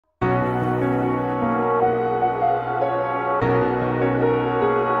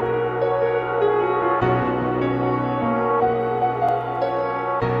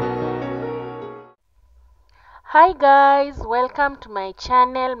guys, welcome to my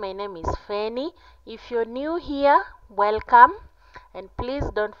channel. My name is Fanny. If you're new here, welcome, and please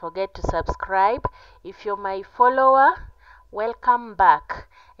don't forget to subscribe. If you're my follower, welcome back,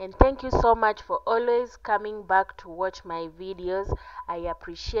 and thank you so much for always coming back to watch my videos. I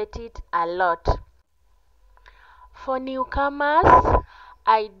appreciate it a lot. For newcomers,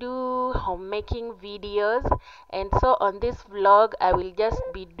 I do homemaking videos, and so on this vlog I will just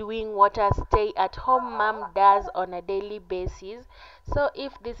be doing what a stay-at-home mom does on a daily basis. So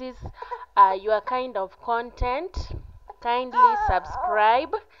if this is your kind of content, kindly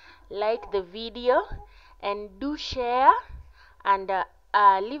subscribe, like the video, and do share, and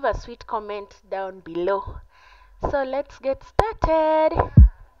leave a sweet comment down below. So let's get started.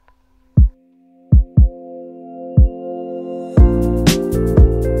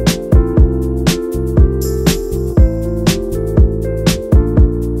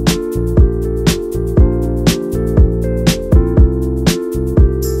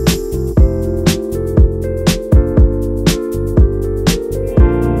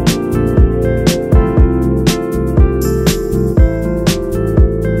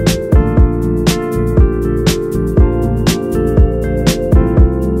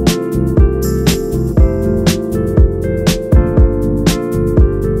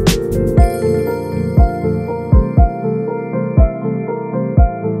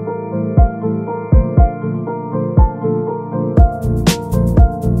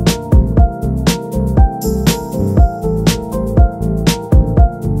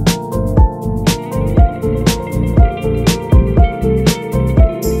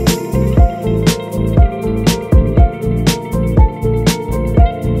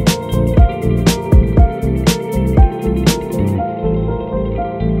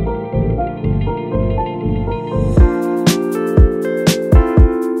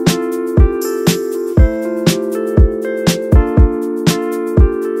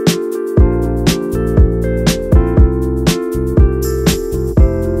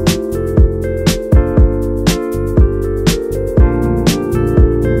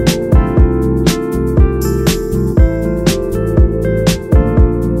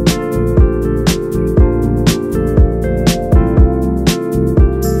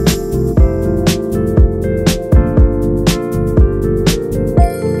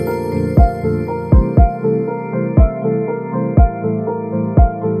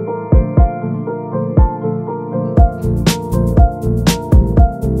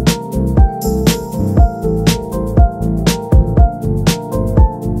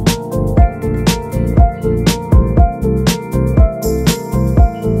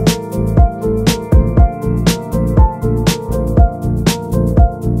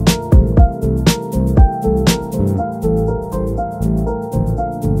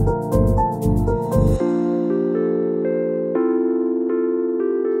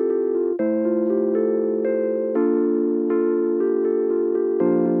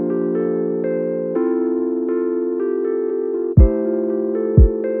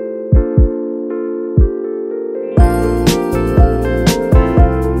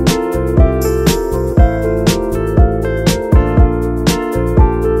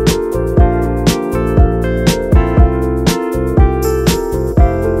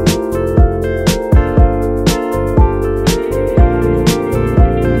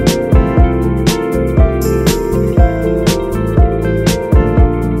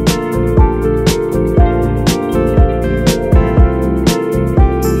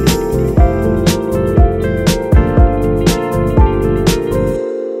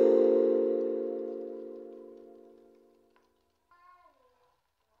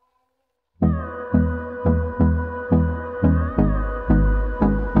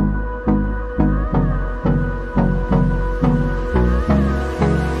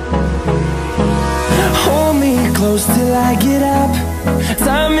 Close till I get up.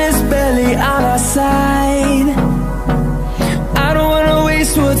 Time is barely on our side. I don't wanna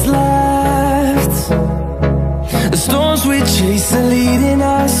waste what's left. The storms we chase are leading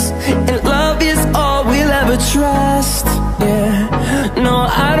us, and love is all we'll ever trust. Yeah, no,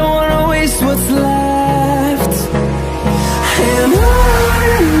 I don't wanna waste what's left. And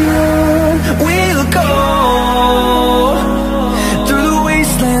on we'll go, through the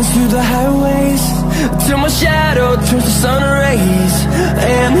wastelands, through the highways, till my shadow turns to sun rays.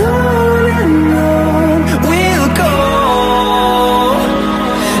 And on we'll go,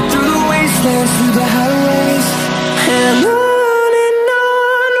 through the wastelands, through the highways, and on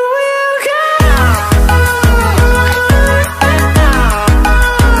we'll go.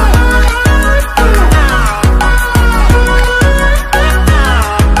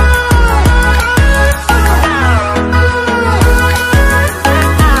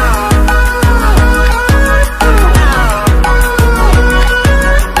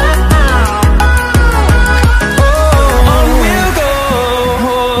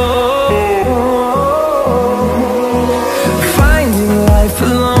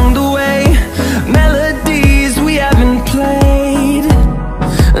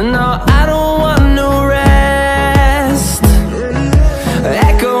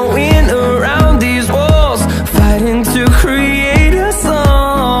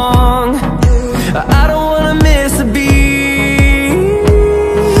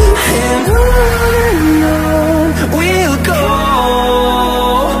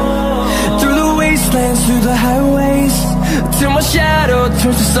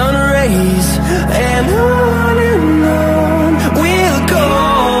 sun rays. And on we'll go,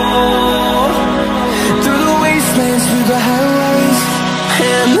 through the wastelands, through the highways,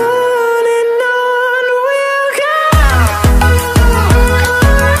 and on we'll go.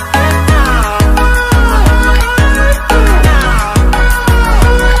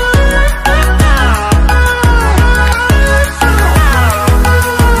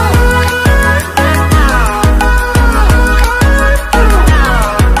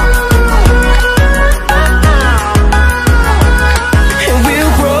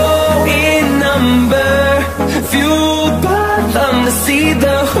 See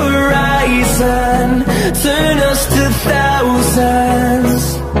the horizon, turn us to thousands,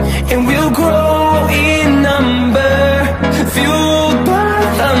 and we'll grow in number, fueled by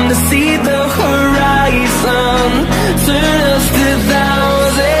them to see the horizon, turn us to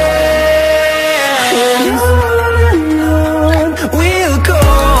thousands, and on we'll go,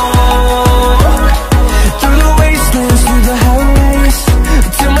 through the wastelands, through the highways,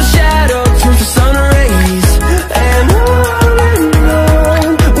 till my shadow turns to sun rays, and on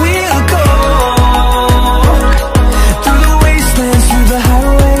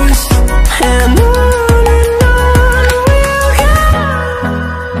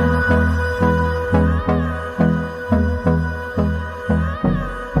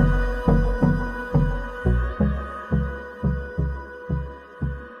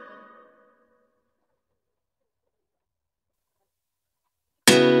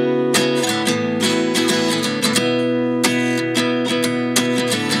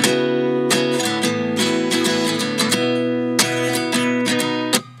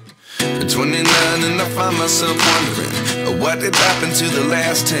myself wondering what did happen to the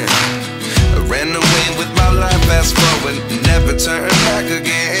last 10. I ran away with my life, fast forward, never turn back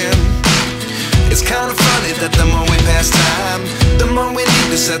again. It's kind of funny that the more we pass time, the more we need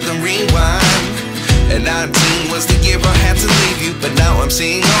to set them rewind. And 19 was the year I had to leave you, but now I'm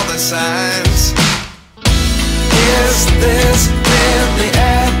seeing all the signs. Is this really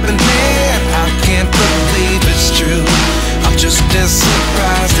happening? I can't believe it's true. I'm just as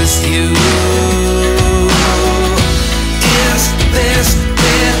surprised as you. Is this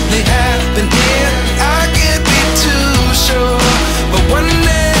really happening? I can't be too sure, but one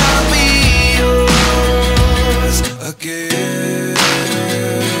day I'll be yours again.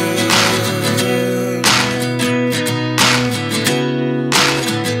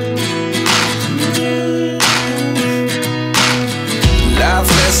 Life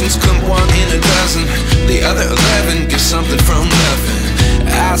lessons come one in a dozen, the other 11 get something from nothing.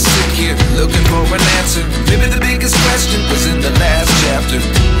 I sit here looking for an answer. Maybe the biggest question was in the last chapter.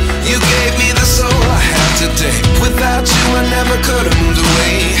 You gave me the soul I have today. Without you I never could have moved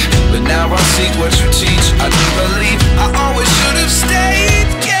away, but now I see what you teach. I do believe I always should have stayed.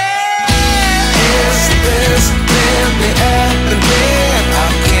 Yeah. Is this really happening? I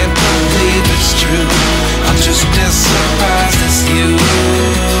can't believe it's true. I'm just as surprised as you.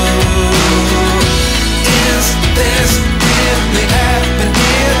 Is this really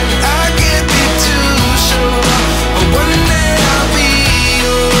happening? I can't be too sure, but one day I'll be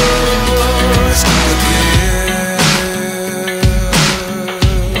yours again.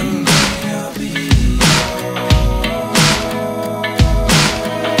 One day I'll be yours.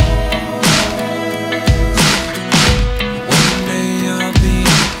 One day I'll be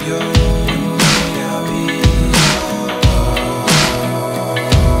yours.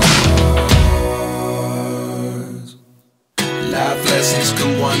 Life lessons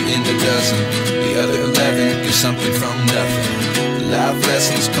come one in a dozen, the other 11 get something from nothing. Life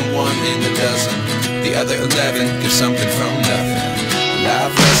lessons come one in a dozen, the other 11 get something from nothing.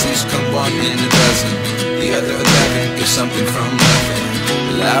 Life lessons come one in a dozen, the other 11 get something from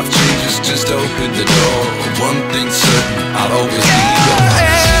nothing. Life changes just open the door. One thing's certain, I'll always be yours.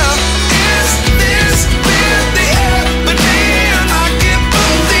 Is this really happening? I can't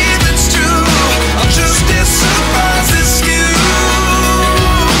believe it's true. I'm just as surprised as you.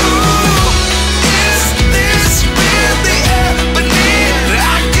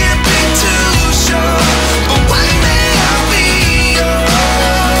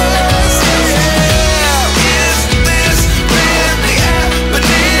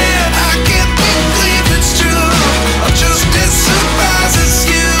 Just as surprised as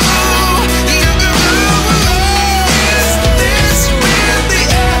you.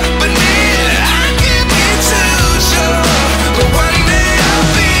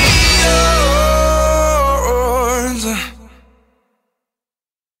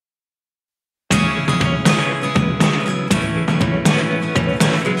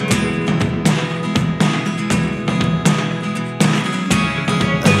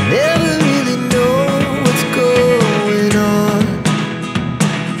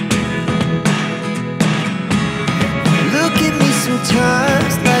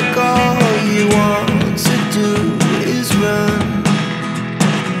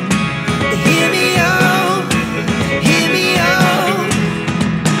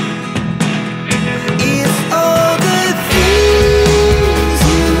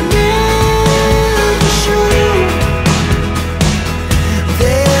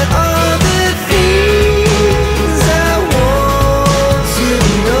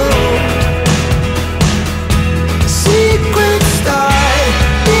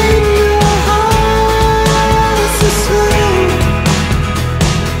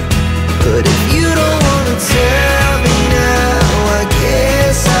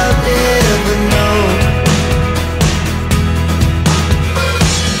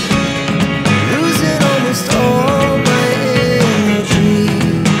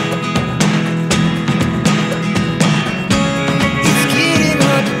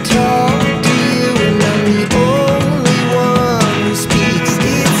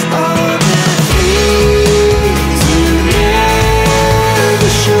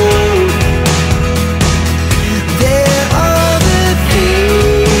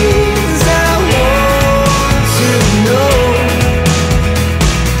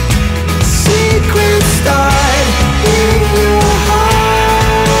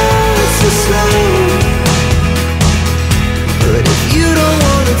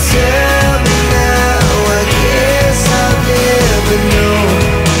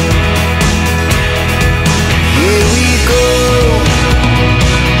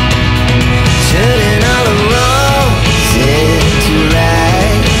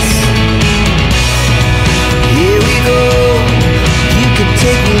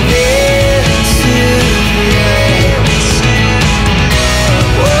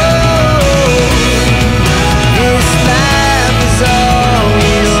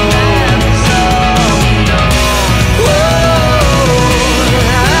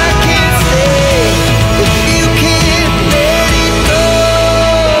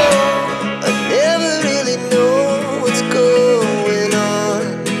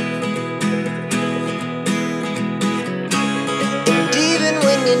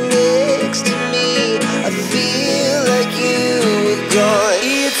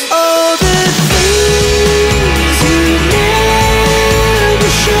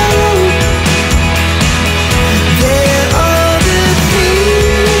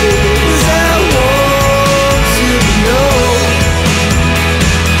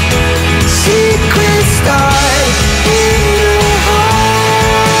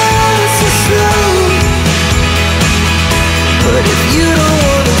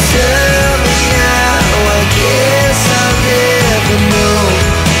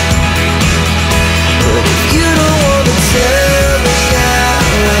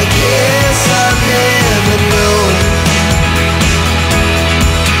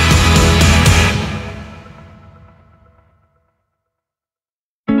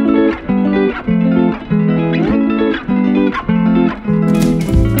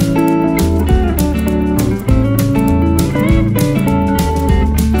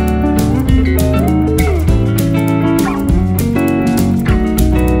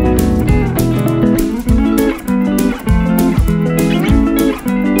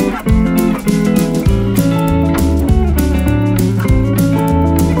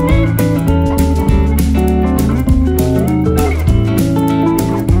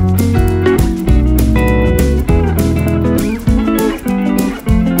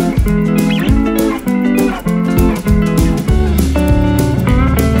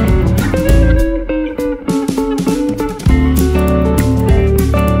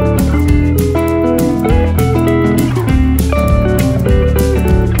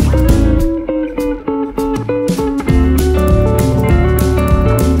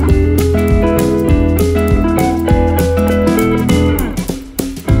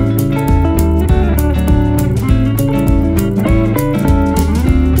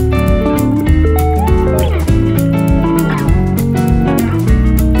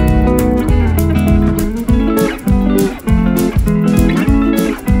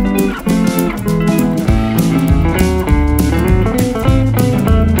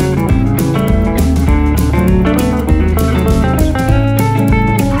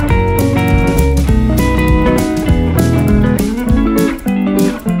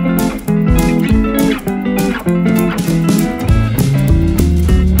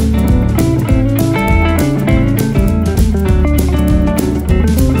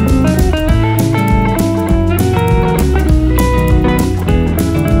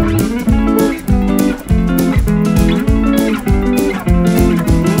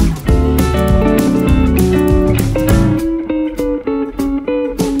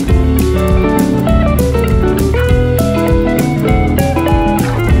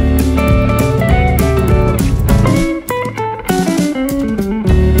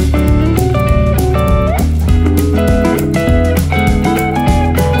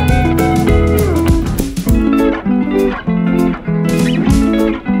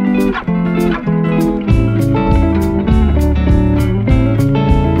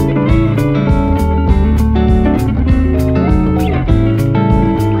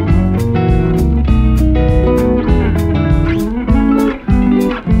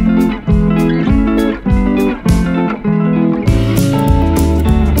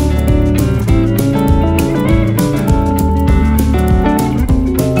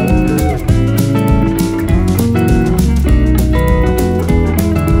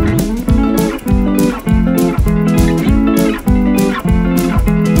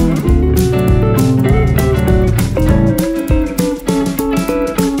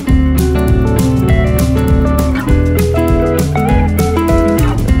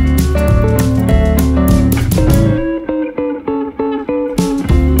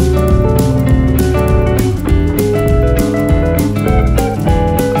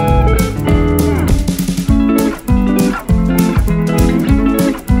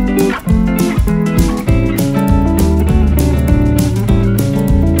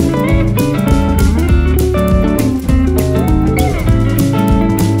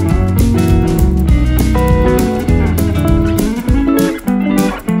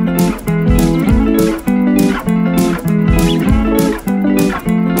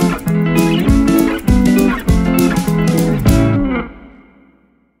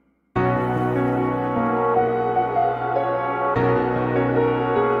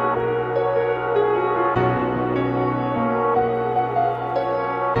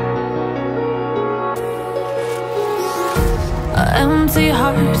 empty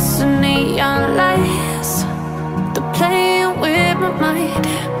hearts and neon lights. They're playing with my mind.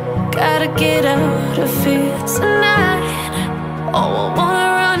 Gotta get out of here tonight. Oh, I wanna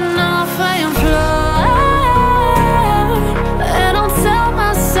run off and fly. And I'll tell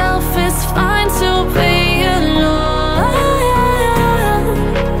myself it's fine to be alone,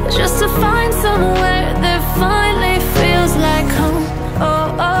 just to find somewhere that finally feels like home. Oh,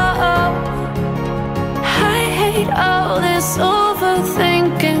 oh, oh. I hate all this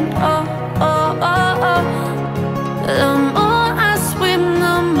overthinking. Oh, oh, oh, oh. The more I swim,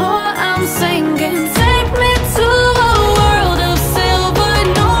 the more I'm sinking. Take me to a world of silver.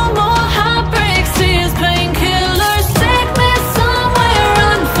 No more heartbreaks, tears, painkillers. Take me somewhere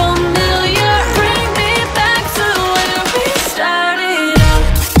unfamiliar. Bring me back to where we started out.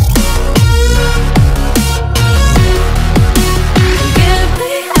 Get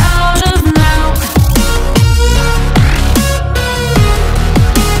me out of now,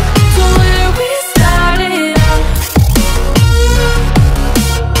 to where we started out.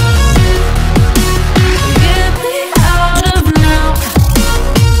 Get me out of now,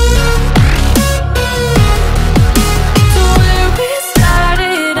 to where we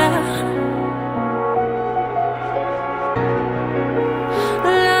started out.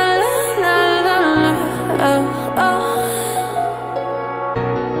 La la la la la, oh, oh.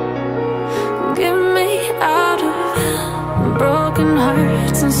 Get me out of broken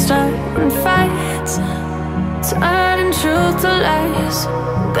hearts and starting fights, turning truth to lies.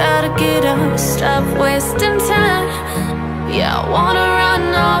 Gotta get up, stop wasting time. Yeah, I wanna run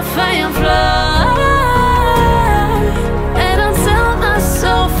off and fly.